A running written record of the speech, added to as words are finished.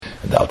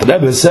Alter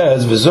Rebbe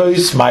says,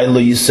 "V'zois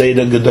ma'ila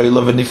yiseda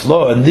gedola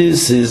v'niflo," and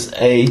this is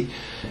a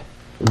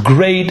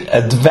great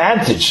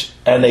advantage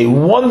and a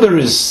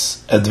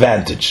wondrous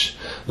advantage.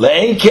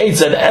 Le'ein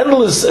kates, an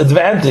endless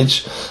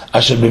advantage,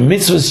 asher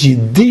b'mitzvahs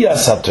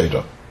yidiyas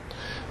haTorah,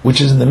 which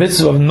is in the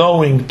mitzvah of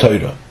knowing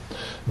Torah,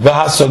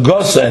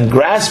 v'hasagosa, and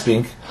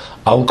grasping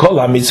al kol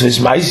ha-mitzvahs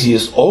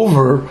ma'asiyos,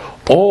 over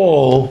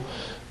all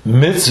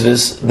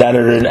mitzvahs that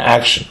are in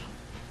action.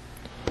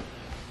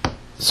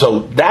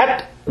 So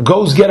that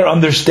goes together.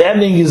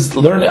 Understanding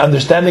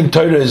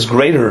Torah is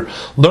greater.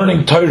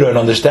 Learning Torah and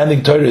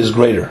understanding Torah is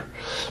greater.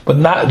 But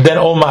not than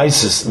all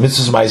mitzvahs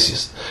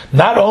ma'asiyos.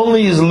 Not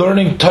only is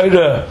learning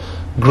Torah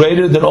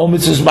greater than all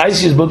mitzvahs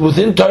ma'asiyos, but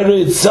within Torah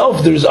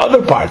itself there's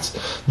other parts.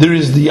 There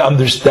is the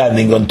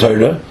understanding on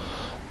Torah,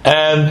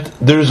 and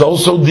there is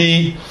also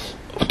to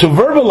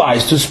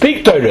verbalize, to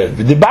speak Torah.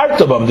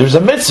 There's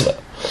a mitzvah.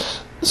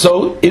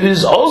 So it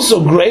is also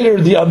greater.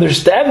 The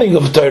understanding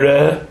of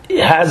Torah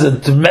has a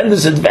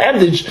tremendous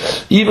advantage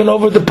even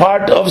over the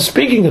part of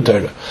speaking of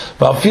Torah.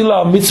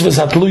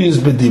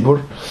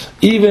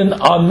 Even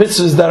on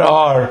mitzvahs that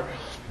are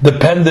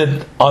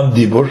dependent on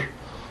dibur.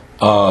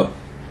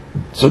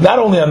 So not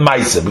only on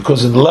Maisa,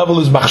 because the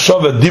level is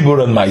machshava, dibur,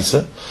 and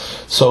Maisa.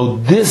 So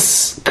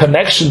this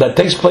connection that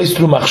takes place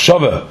through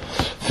machshava,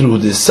 through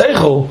this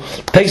seichel,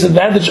 takes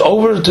advantage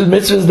over to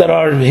mitzvahs that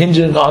are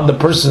hinging on the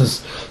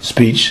person's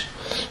speech.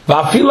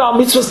 Even on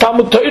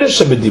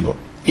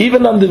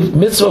the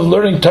mitzvah of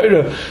learning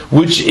Torah,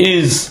 which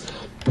is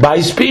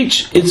by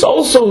speech, it's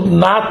also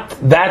not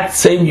that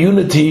same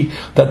unity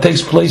that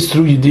takes place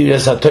through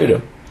Yidiyas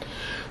HaTorah.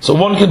 So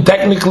one can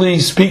technically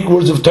speak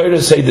words of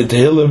Torah, say the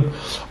Tehillim,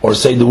 or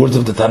say the words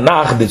of the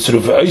Tanakh, the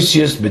Tzuruf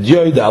Oisius,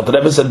 B'dyoy, the Alter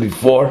Rebbe said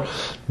before,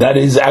 that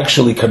is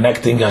actually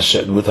connecting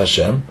Hashem, with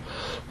Hashem.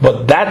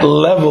 But that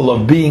level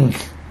of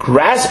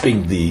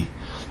grasping the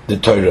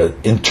Torah,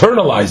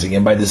 internalizing,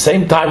 and by the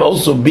same time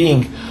also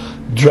being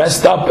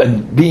dressed up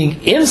and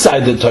being inside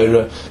the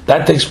Torah,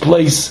 that takes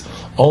place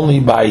only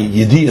by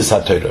Yidiyas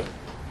HaTorah.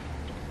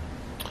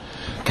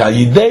 Kal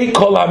Yidei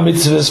kol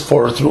ha-mitzvahs,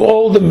 for through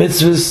all the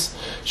mitzvahs,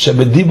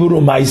 shebedibur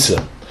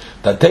u'maisa,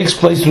 that takes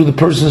place through the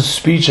person's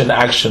speech and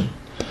action.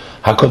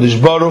 HaKadosh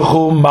Baruch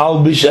Hu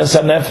malbish es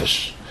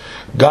ha-nefesh,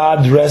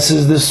 God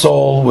dresses the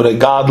soul with a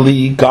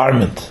godly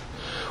garment.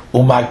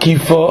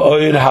 U'makifa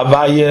oir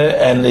havaya,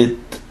 and it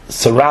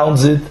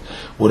surrounds it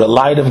with a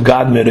light of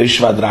God, Merosh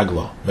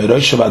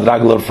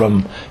Vadraglo,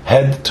 from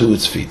head to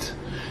its feet.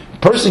 A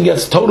person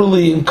gets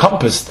totally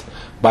encompassed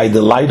by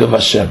the light of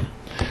Hashem.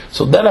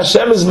 So then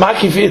Hashem is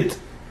makif it.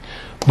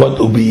 But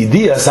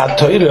ubiyidiyas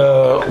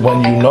ha-Torah,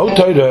 when you know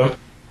Torah,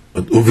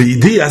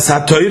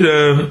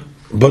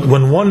 but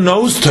when one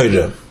knows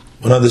Torah,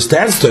 one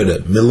understands Torah,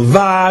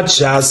 milvad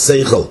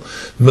she'aseichel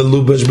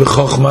melubash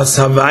b'chochmas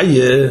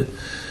havayeh,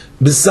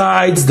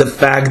 besides the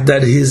fact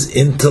that his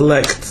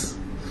intellect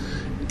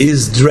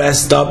is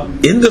dressed up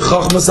in the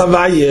Chochmas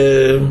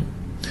Havayeh,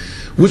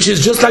 which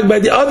is just like by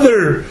the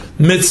other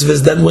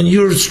mitzvahs, that when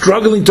you're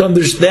struggling to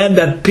understand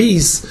that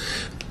piece,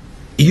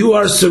 you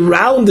are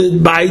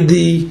surrounded by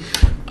the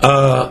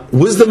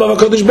wisdom of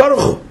HaKadosh Baruch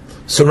Hu,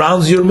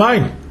 surrounds your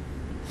mind.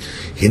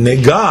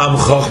 Hinegam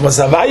Chochmas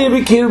Havayeh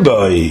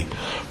b'kirboi,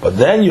 but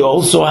then you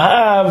also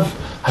have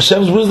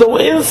Hashem's wisdom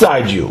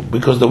inside you,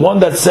 because the one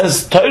that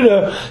says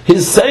Torah,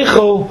 his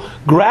seichel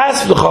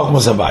grasps the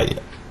Chochmas Havayeh.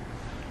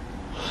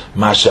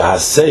 Masha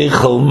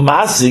haseichel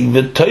masig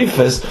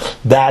v'toifes,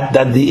 that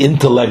the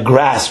intellect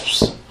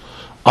grasps,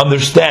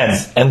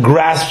 understands, and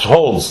grasps,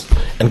 holds,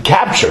 and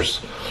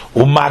captures.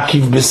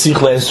 Umakiv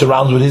b'sichle, and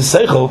surrounds with his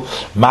seichel.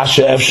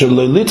 Masha efshir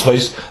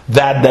le'litfos,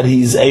 that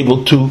he is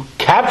able to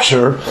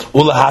capture,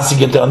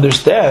 ulahasig, and to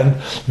understand.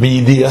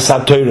 Mi'idiyas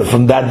ha-Torah,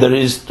 from that there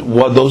is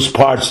those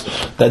parts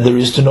that there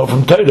is to know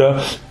from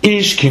Torah.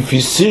 Ish kifi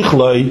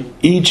sichloi,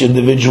 each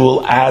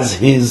individual as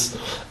his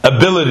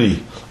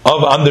ability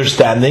of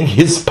understanding,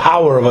 his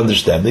power of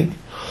understanding,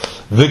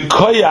 the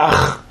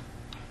koyach,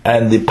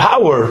 and the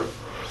power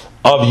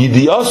of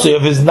yidiyose,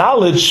 of his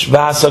knowledge,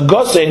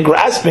 v'hasagose, and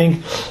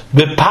grasping,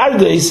 the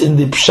pardes, in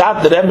the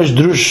pshat, the remesh,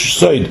 drush,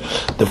 soid,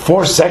 the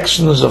four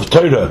sections of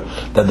Torah,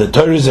 that the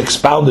Torah is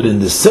expounded in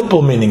the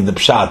simple meaning, the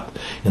pshat,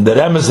 in the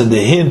remesh, and the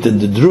hint, and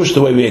the drush,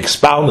 the way we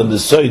expound, and the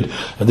soid,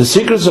 and the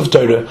secrets of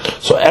Torah.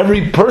 So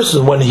every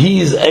person, when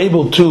he is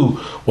able to,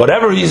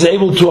 whatever he is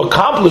able to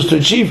accomplish, to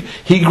achieve,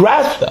 he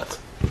grasps that.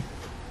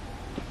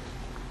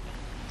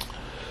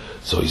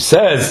 So he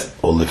says,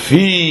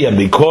 Olefi, and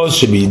because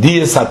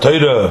Shebidiyas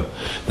HaTorah,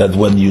 that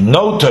when you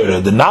know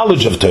Torah, the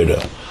knowledge of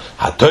Torah,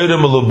 HaTorah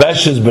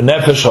melubeshes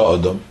b'nefesh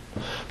ha'odom,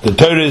 the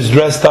Torah is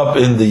dressed up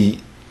in the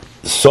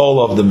soul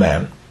of the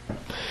man,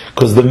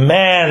 because the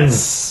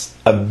man's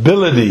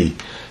ability,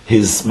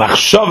 his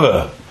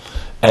machshava,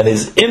 and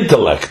his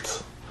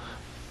intellect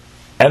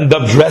end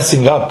up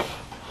dressing up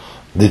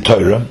the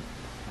Torah,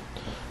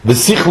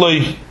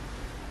 v'sichloi,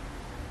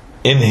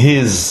 in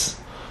his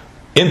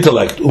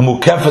intellect,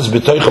 umukefas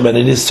b'toichem, and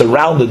it is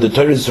surrounded, the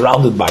Torah is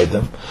surrounded by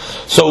them.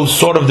 So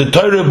sort of the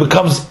Torah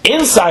becomes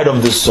inside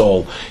of the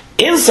soul,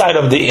 inside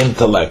of the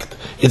intellect.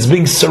 It's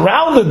being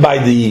surrounded by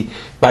the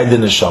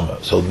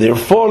neshama. So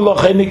therefore,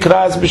 lochei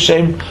nikras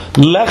b'shem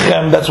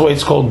lechem. That's why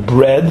it's called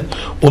bread.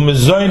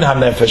 Umezoin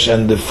hanefesh,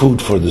 and the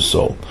food for the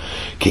soul.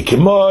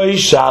 Kikimoi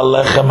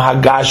shalechem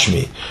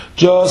hagashmi.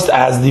 Just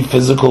as the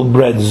physical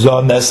bread,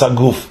 zones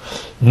haguf,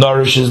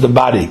 nourishes the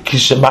body.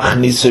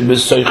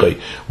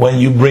 When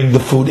you bring the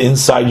food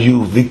inside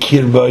you,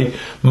 vikirboy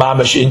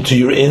mamash, into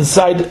your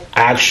inside,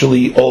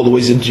 actually all the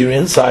ways into your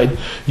inside,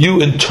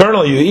 you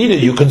internally, you eat it,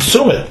 you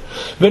consume it.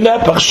 And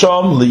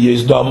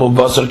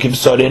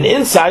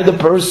inside the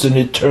person,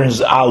 it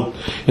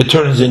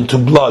turns into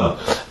blood,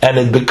 and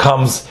it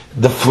becomes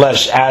the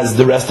flesh as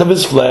the rest of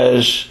his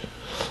flesh.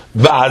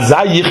 And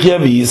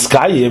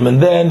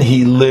then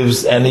he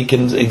lives and he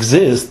can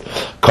exist.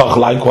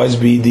 Likewise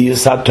be the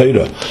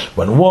Torah.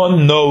 When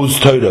one knows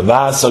Torah,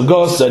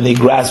 and he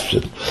grasps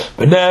it,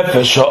 in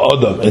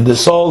the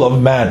soul of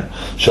man,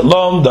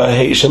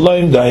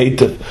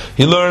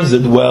 he learns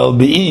it well,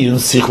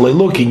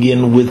 looking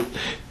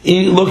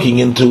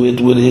into it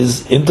with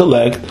his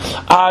intellect,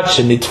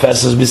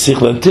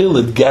 until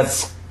it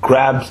gets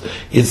grabbed,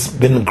 it's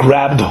been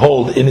grabbed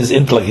hold in his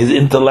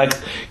intellect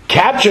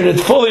captured it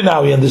fully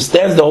now, he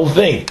understands the whole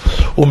thing,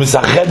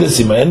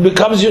 and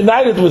becomes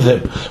united with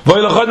him,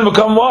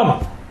 become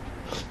one,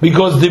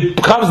 because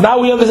now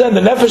we understand,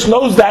 the nefesh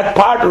knows that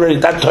part already,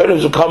 that Torah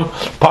has become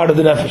part of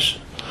the nefesh.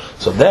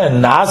 So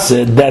then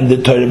the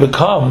Torah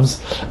becomes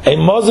a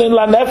mozen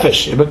la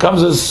nefesh. It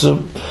becomes a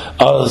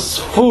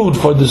food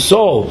for the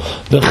soul.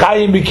 The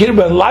chayim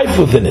b'kirba, and life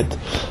within it.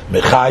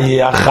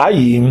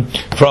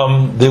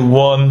 From the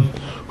one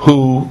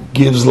who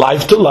gives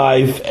life to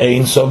life,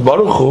 Ein Sof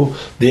Baruch Hu,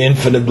 the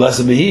infinite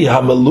blessed Behi,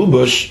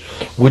 Hamalubush,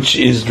 which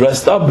is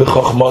dressed up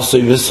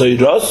b'chochmasoi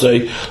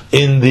v'soirasoi,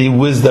 in the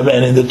wisdom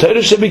and in the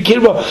Torah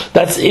shebikirba,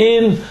 that's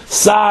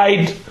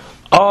inside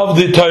of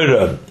the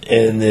Torah,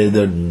 and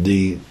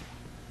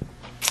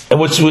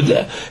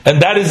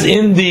and that is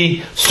in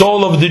the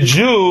soul of the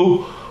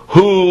Jew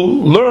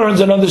who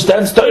learns and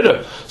understands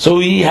Torah. So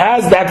he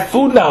has that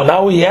food now.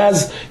 Now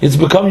it's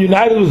become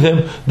united with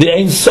him. The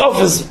Ein Sof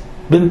has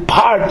been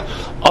part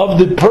of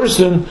the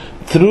person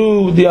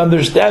through the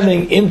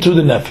understanding into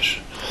the nefesh.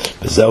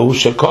 This is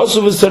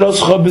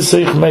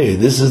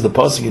the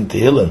pasuk in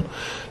Tehillim,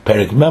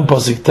 Perek Mem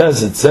pasuk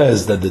Tes. It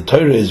says that the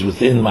Torah is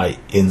within my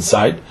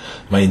inside,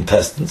 my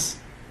intestines.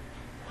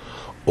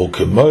 As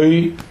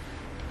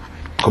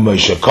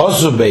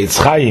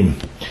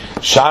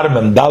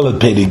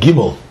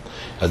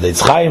the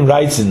Eitz Chaim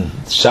writes in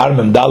Shar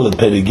Mem Dalet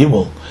Perek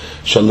Gimel,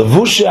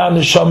 Shalavushe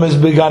HaNeshamas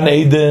Began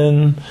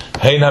Eden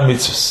Hein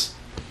HaMitzvahs,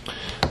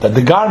 that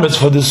the garments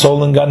for the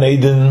soul in Gan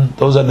Eden,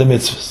 those are the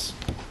mitzvahs.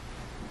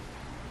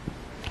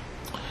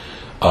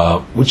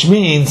 Which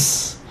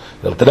means,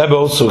 the Rebbe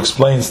also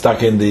explains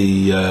stuck in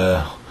the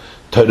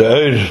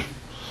Torah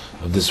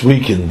of this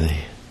week in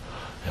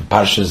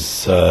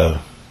Parshas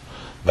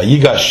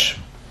Vayigash,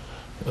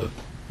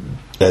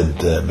 and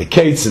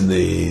Mekates in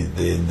the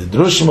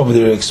Drushim over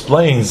there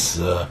explains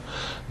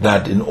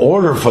that in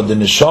order for the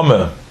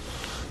neshama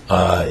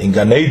in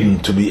Gan Eden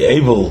to be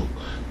able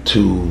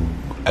to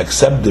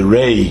accept the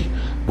ray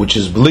which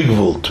is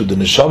bligvul to the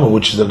neshama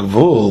which is a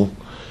gvul,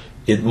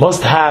 it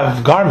must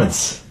have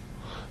garments,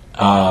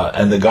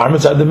 and the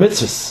garments are the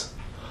mitzvahs.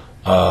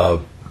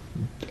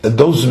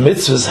 Those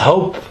mitzvahs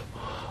help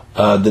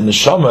the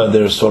neshama,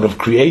 they sort of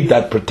create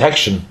that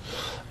protection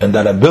and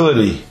that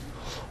ability,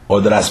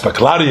 or that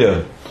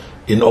aspaklaria,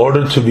 in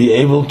order to be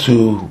able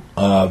to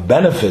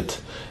benefit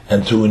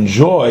and to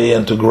enjoy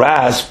and to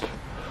grasp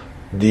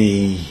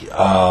the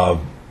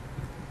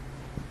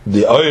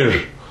oir,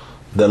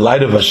 the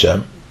light of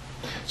Hashem.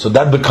 So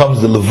that becomes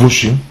the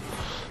levushim.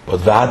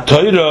 But v'hat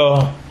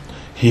Torah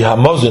hi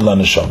hamozin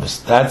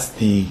laneshamas. That's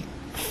the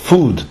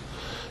food.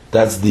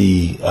 That's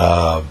the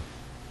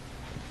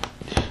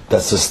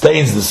that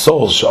sustains the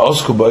soul.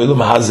 She'osku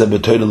ba'olam hazeh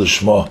b'Torah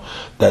l'shmo,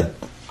 that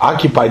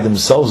occupy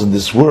themselves in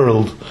this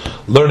world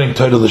learning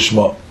Torah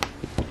Lishma.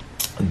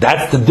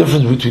 That's the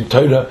difference between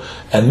Torah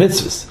and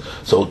mitzvahs.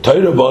 So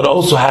Torah, but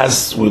also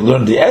we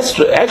learn the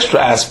extra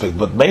aspect,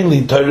 but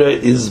mainly Torah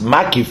is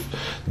makif,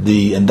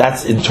 and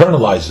that's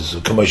internalizes.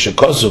 So Kamosha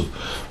Kosov,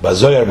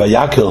 Bazoyar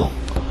Vayakil,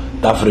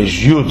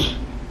 Dafresh Yud,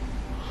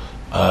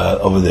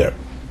 over there.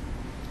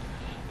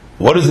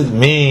 What does it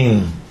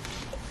mean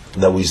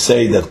that we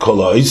say that Kol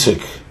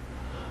Ha'isik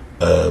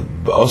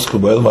Ba'osku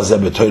Ba'el Mazeh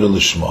B'Torah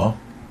Lishma,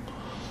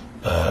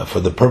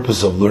 for the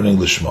purpose of learning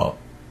Lishma?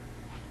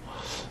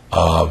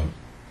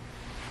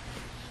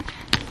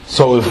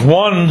 So if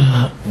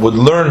one would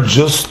learn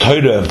just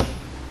Torah,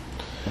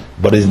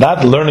 but is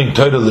not learning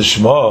Torah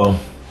Lishma,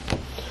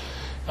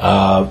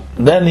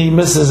 then he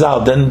misses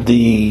out. Then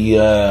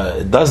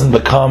it doesn't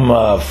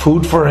become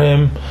food for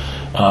him.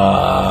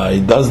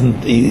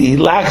 He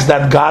lacks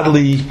that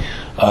godly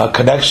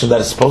connection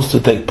that is supposed to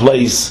take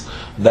place,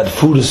 that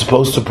food is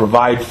supposed to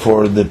provide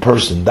for the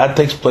person. That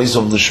takes place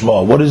of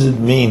Lishma. What does it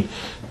mean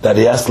that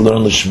he has to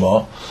learn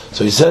Lishma?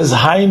 So he says,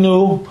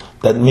 Hainu,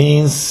 that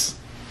means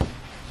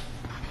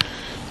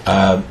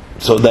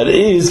So that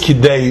is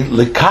kidei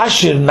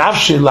lekashir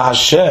nafshi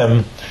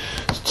laHashem,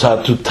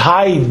 to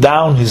tie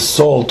down his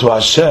soul to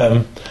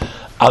Hashem,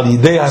 al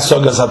yidei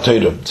hasogas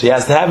haTorah. So he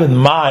has to have in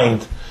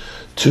mind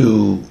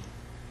to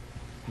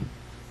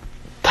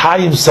tie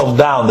himself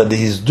down, that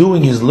he's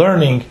doing his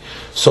learning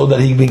so that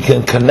he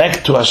can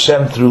connect to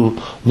Hashem through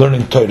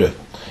learning Torah.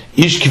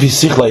 Ish kifi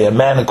sichlei, a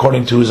man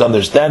according to his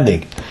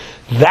understanding.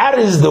 That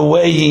is the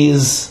way he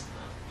is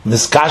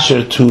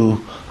niskasher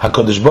to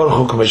HaKadosh Baruch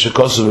Hu,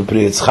 k'meshekosu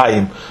v'Pri Etz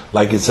Chaim,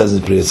 like it says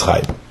in Pri Etz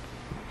Chaim.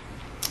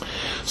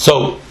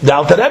 So the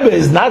Alter Rebbe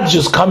is not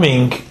just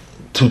coming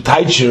to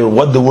teach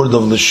what the word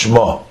of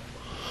Lishma,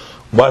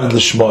 what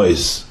Lishma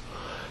is.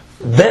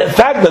 The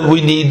fact that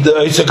we need the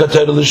Isaac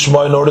HaTorah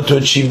Lishma in order to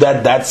achieve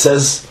that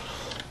says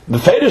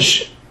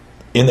Beferish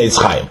in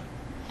Eitz Chaim.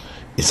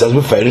 It says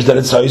Beferish that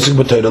it's Isaac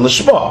HaTorah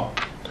Lishma.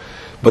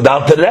 But the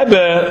Alter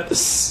Rebbe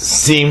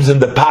seems in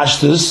the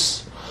Pashtus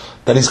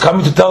that he's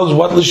coming to tell us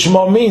what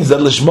Lishma means. That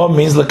Lishma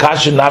means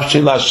L'kasher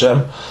nafshi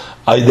l'Hashem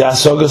Aydei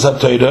hasogas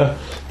haTorah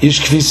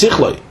ish kfi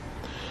sichloi.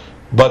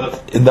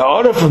 But in the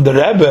order from the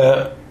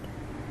Rebbe,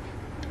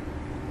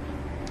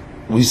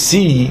 we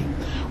see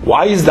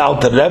why is the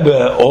Alter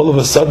Rebbe all of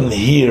a sudden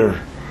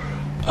here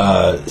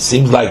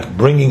seems like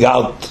bringing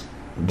out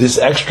this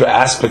extra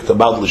aspect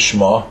about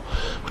Lishma.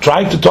 We're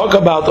trying to talk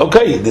about,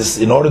 okay, this,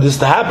 in order this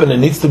to happen, it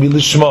needs to be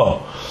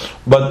Lishma.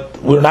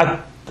 But we're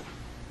not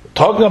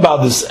talking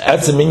about this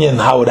Etzem Inyan,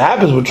 how it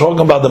happens. We're talking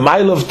about the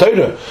Mile of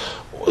Torah.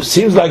 It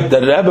seems like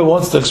the Rebbe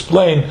wants to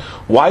explain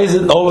why is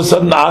it all of a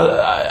sudden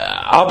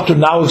up to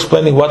now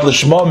explaining what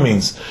Lishma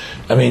means.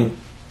 I mean,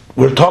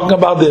 we're talking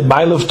about the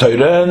Mile of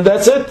Torah and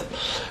that's it.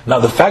 Now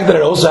the fact that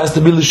it also has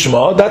to be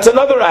Lishma, that's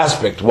another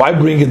aspect. Why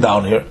bring it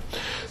down here?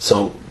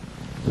 So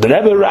the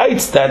Rebbe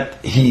writes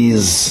that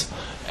he's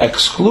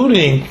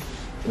excluding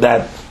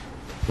that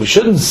we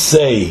shouldn't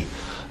say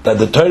that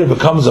the Torah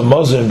becomes a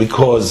Muslim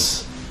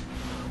because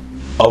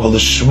of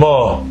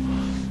Lishma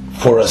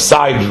for a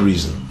side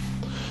reason.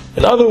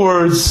 In other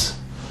words,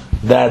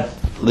 that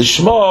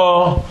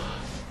Lishma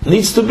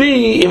needs to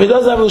be, if it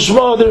doesn't have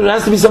Lishma, there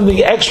has to be something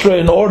extra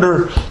in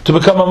order to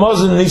become a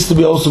Muslim. It needs to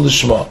be also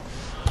Lishma.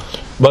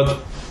 But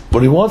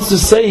what he wants to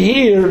say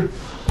here,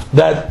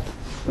 that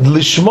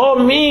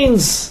Lishma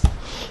means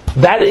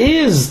that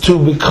is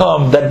to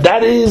become,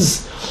 that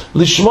is,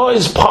 Lishma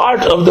is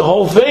part of the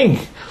whole thing.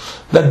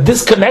 That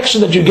this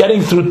connection that you're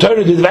getting through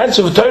Torah, the advantage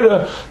of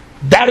Torah,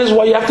 that is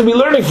why you have to be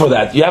learning for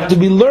that. You have to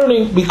be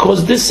learning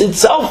because this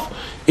itself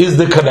is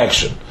the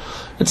connection.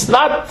 It's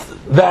not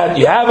that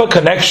you have a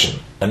connection,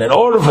 and in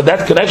order for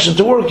that connection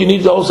to work, you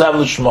need to also have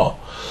Lishma.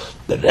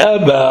 The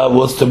Rebbe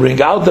wants to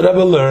bring out, the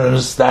Rebbe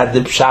learns that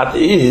the pshat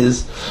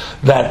is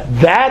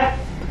that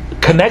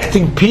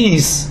connecting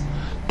piece,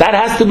 that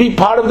has to be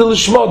part of the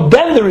Lishma.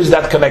 Then there is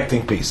that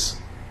connecting piece.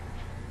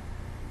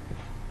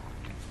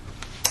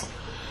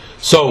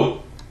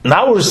 So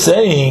now we're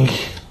saying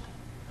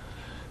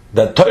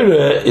that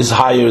Torah is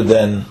higher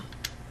than,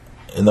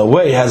 in a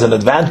way, has an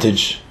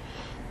advantage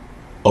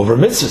over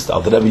mitzvahs. The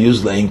Alter Rebbe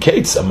used laying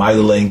kates, a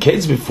mila laying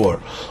kates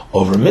before,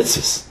 over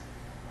mitzvahs.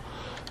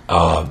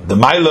 The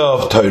mila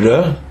of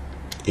Torah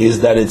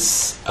is that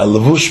it's a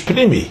levush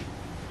pnimi.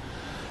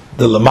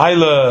 The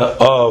mila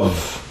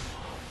of,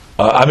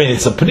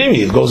 it's a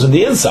pnimi, it goes in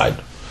the inside.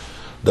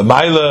 The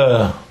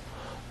mila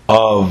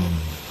of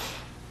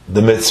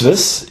the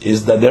mitzvahs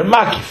is that they're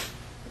makif.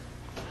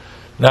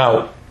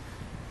 Now,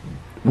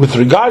 with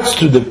regards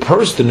to the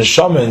person, the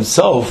neshama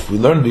himself, we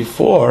learned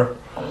before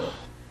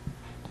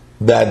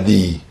that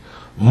the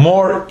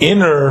more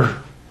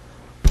inner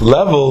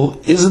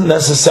level isn't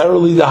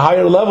necessarily the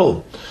higher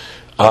level.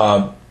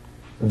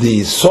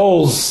 The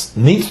souls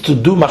needs to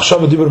do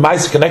machshava dibur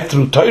ma'aseh, connect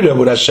through Torah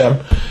with Hashem,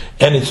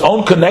 and its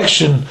own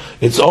connection,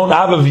 its own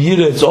avav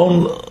yira, its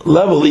own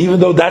level, even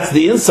though that's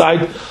the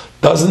inside,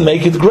 doesn't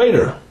make it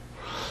greater.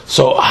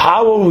 So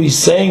how are we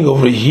saying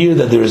over here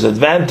that there is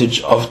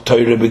advantage of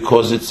Torah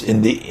because it's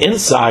in the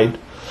inside?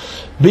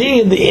 Being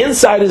in the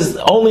inside is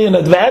only an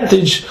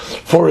advantage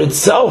for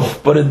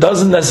itself, but it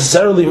doesn't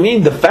necessarily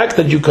mean the fact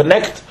that you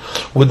connect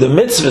with the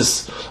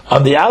mitzvahs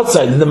on the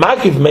outside, and the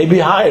makif may be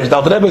higher. The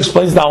Alter Rebbe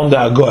explains down the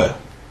Agoy.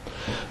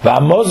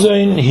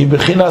 V'amozin hi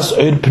bechinas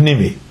oir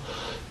pnimi.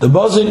 The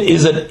bozin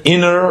is an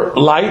inner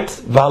light,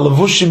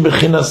 v'alevushim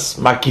bechinas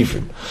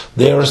makifim.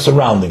 They are a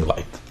surrounding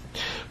light.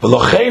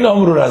 V'lochein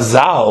omru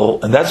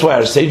razal, and that's why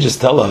our sages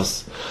tell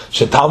us,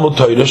 shetalmud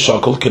Torah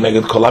shakol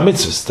keneged kol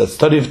ha-mitzvahs, that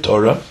study of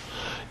Torah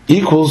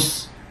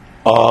equals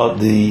all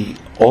the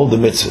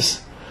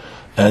mitzvahs,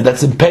 and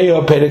that's in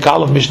Peah Perek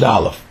Aleph Mishnah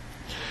Aleph.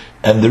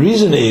 And the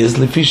reason is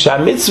lefi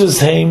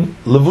mitzvahs heim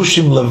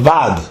levushim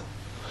levad,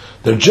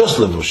 they're just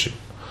levushim.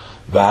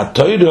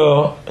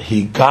 V'atoira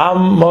hi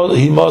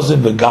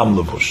mozin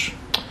v'gam levush.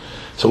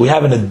 So we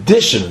have an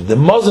addition. The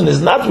mozin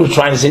is not, we're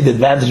trying to say the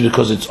advantage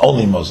because it's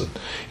only mozin.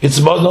 It's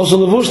mozin also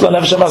levush la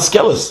nefesh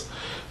haskelis.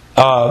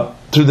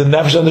 Through the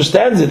nefesh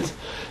understands it,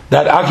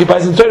 that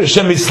occupies in Torah.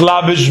 Shem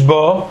islabish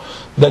bo,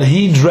 that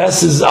he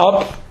dresses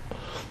up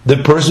the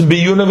person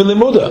biyuna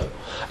v'limuda.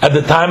 at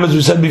the time, as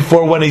we said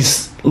before, when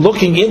he's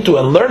looking into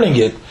and learning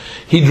it,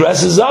 he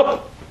dresses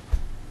up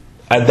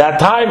at that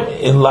time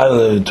in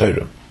Laila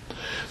Torah.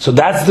 So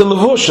that's the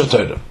levush of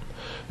Torah.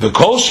 The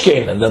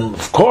kolshkein, and then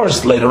of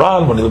course later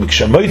on when he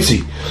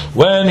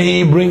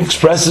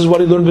expresses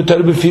what he learned with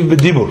Torah b'fiv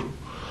b'dibur.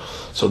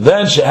 So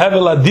then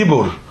shehevel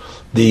adibur,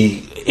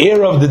 the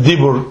air of the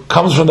dibur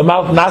comes from the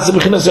mouth. Nasa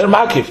b'chinas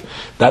makif.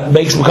 That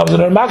becomes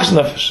an makif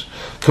nefesh.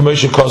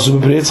 K'moshe kosu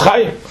b'priyetz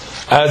chayim,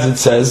 as it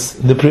says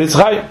in the Priyetz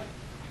Chayim,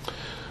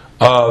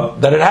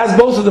 that it has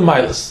both of the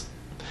milas.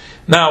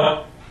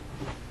 Now,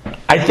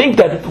 I think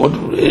that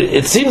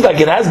it seems like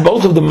it has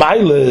both of the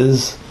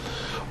milas,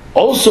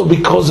 also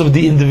because of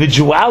the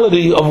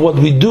individuality of what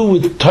we do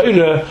with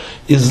Torah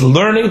is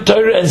learning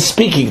Torah and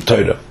speaking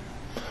Torah.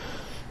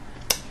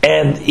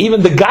 And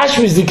even the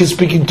Gashmizik is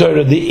speaking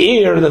Torah, the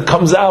air that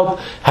comes out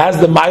has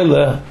the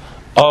milah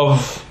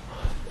of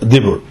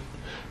Dibur.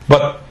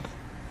 But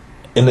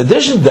in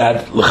addition to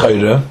that,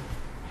 l'chayra,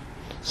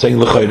 saying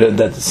l'chayra,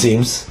 that it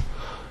seems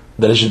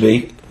that it should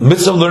be,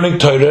 mitzvah of learning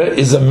Torah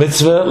is a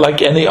mitzvah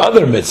like any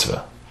other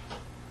mitzvah.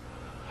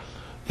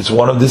 It's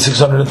one of the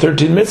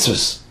 613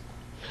 mitzvahs.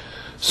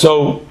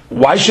 So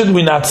why should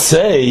we not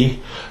say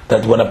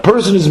that when a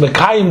person is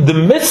mekayim the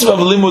mitzvah of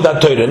limud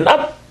HaTorah,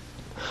 not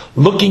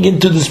looking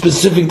into the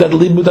specific that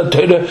limud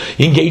HaTorah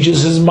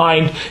engages his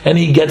mind and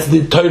he gets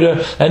the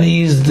Torah and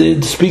he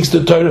speaks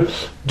the Torah,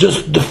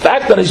 just the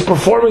fact that he's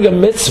performing a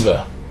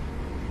mitzvah.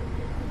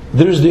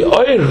 There's the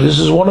oir. This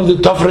is one of the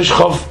tafresh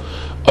chav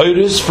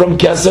oiris from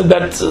Kesed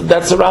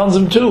that surrounds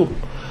him too.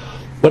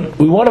 But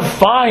we want to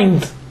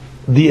find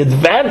the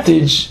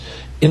advantage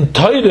in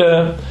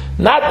Torah,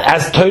 not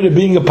as Torah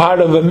being a part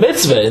of a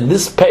mitzvah. In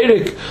this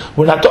Perek,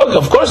 we're not talking,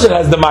 of course it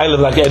has the milah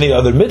like any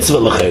other mitzvah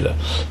l'chayra.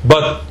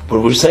 But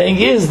what we're saying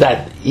is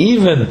that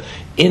even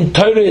in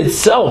Torah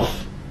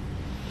itself,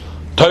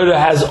 Torah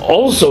has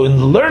also, in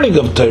the learning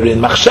of Torah, in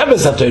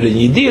machshavas HaTorah,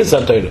 in yidiyas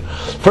HaTorah,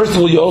 first of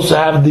all, you also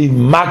have the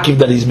makif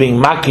that he's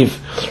being makif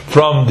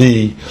from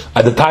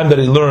at the time that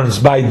he learns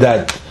by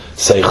that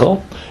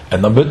seichel.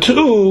 And number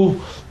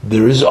two,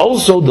 there is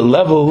also the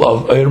level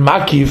of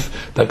makif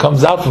that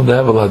comes out from the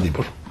hevel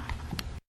hadibur.